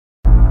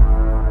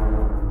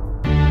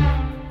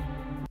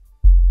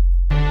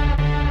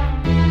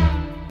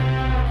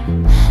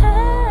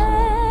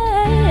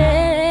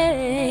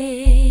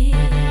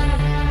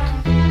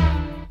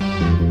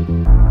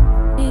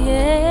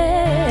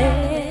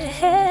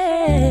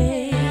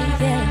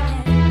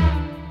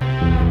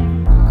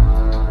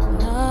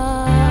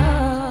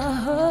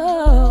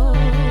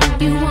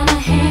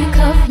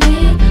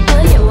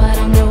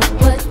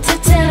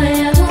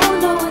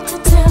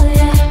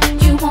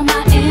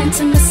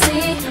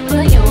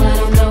but you, I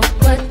don't know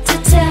what to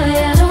tell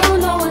ya. Don't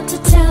know what to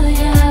tell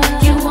ya.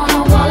 You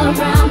wanna wall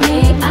around me,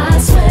 I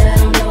swear I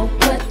don't know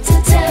what to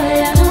tell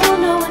ya. Don't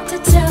know what to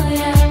tell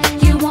ya.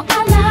 You want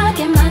my lock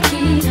and my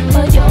key,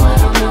 but yo, I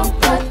don't know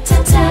what to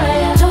tell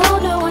ya. Don't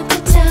know what to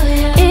tell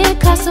ya.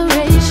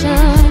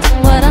 Incarceration,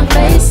 what I'm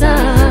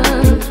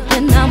facing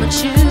when I'm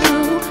with you.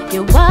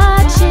 You're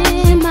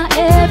watching my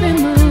every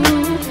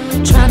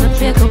move, trying to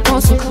pick up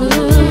on some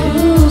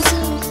clues.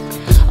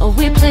 Oh,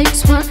 we play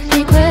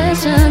 20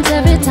 questions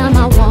every time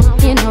I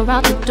walk in or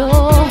out the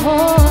door.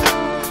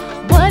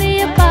 What do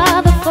you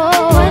bother for?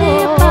 What do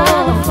you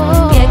bother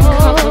for? Get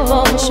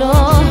comfortable and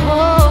sure.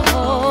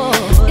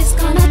 It's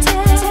gonna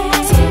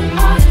take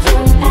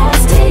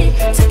T-R-U-S-T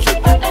to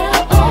keep a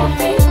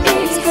L-O-V-E.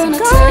 It's gonna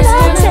take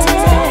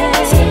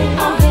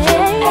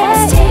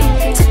T-R-U-S-T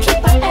to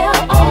keep a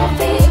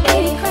L-O-V-E.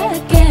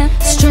 Again,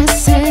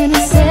 stressing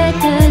and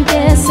second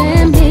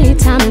guessing me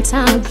time and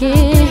time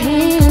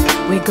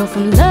again. We go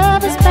from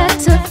lovers back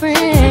to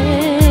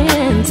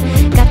friends.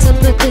 Got to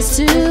put this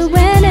to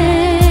an end.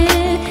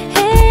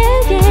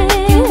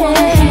 You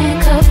wanna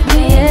handcuff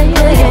me,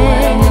 but you,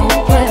 I don't know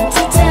what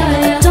to tell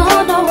ya. I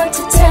don't know what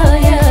to tell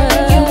ya.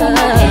 You want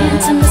my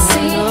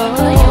intimacy,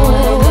 but you,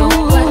 I don't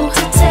know what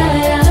to tell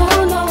ya.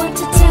 Don't know what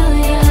to tell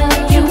ya.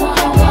 You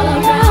wanna wall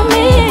around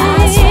me,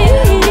 I swear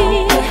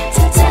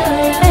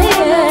I don't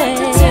know what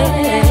to tell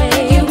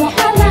ya. You want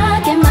my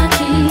lock and my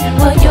key,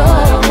 but you, I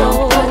don't know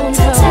what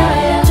to tell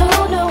ya.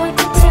 Don't know what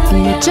to tell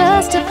ya. Your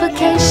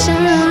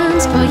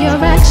justifications for your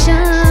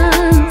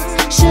actions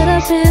should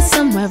have been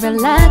somewhere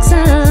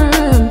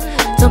relaxing.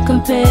 Don't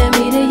compare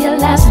me to your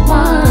last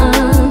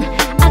one.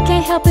 I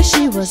can't help it,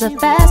 she was a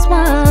fast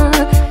one,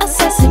 a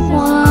sassy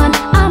one,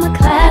 I'm a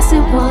classy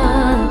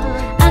one.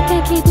 I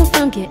can't keep her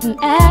from getting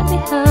at me,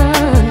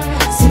 hun.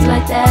 Seems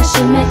like that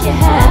should make you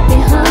happy,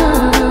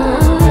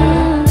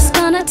 hun. It's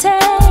gonna take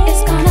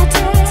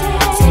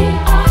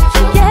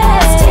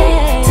T-R-U-S-T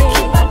to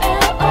keep our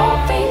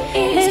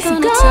L-O-V-E. It's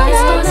gonna take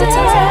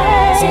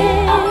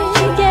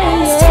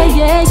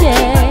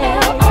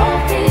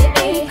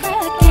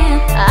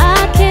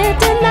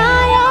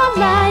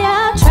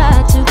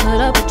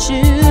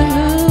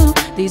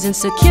These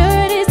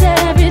insecurities